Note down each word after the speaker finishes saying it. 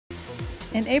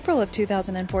In April of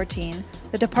 2014,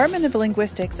 the Department of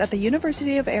Linguistics at the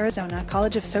University of Arizona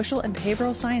College of Social and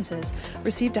Behavioral Sciences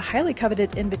received a highly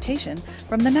coveted invitation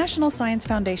from the National Science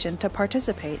Foundation to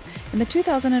participate in the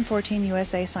 2014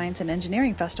 USA Science and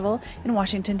Engineering Festival in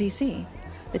Washington, D.C.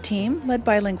 The team, led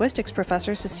by linguistics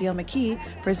professor Cecile McKee,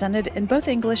 presented in both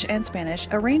English and Spanish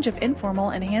a range of informal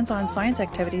and hands-on science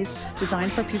activities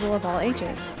designed for people of all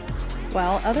ages.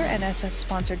 While other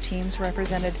NSF-sponsored teams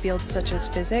represented fields such as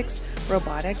physics,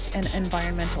 robotics, and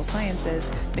environmental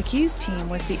sciences, McKee's team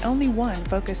was the only one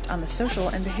focused on the social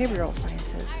and behavioral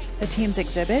sciences. The team's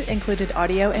exhibit included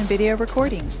audio and video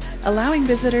recordings, allowing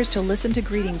visitors to listen to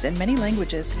greetings in many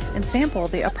languages and sample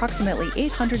the approximately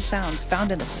 800 sounds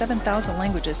found in the 7,000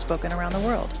 languages spoken around the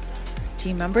world.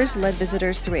 Team members led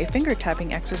visitors through a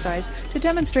finger-tapping exercise to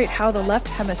demonstrate how the left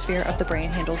hemisphere of the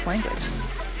brain handles language.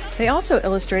 They also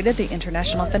illustrated the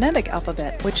International Phonetic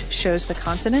Alphabet, which shows the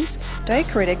consonants,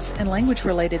 diacritics, and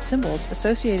language-related symbols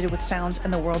associated with sounds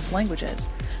in the world's languages.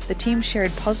 The team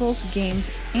shared puzzles, games,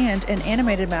 and an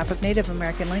animated map of Native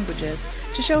American languages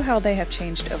to show how they have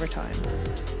changed over time.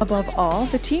 Above all,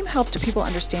 the team helped people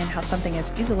understand how something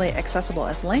as easily accessible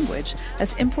as language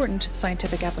has important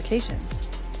scientific applications.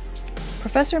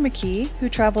 Professor McKee, who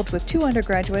traveled with 2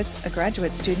 undergraduates, a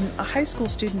graduate student, a high school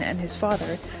student, and his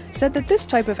father, said that this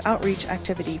type of outreach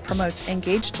activity promotes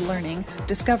engaged learning,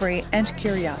 discovery, and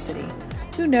curiosity.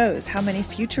 Who knows how many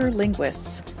future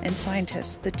linguists and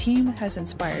scientists the team has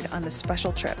inspired on this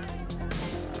special trip?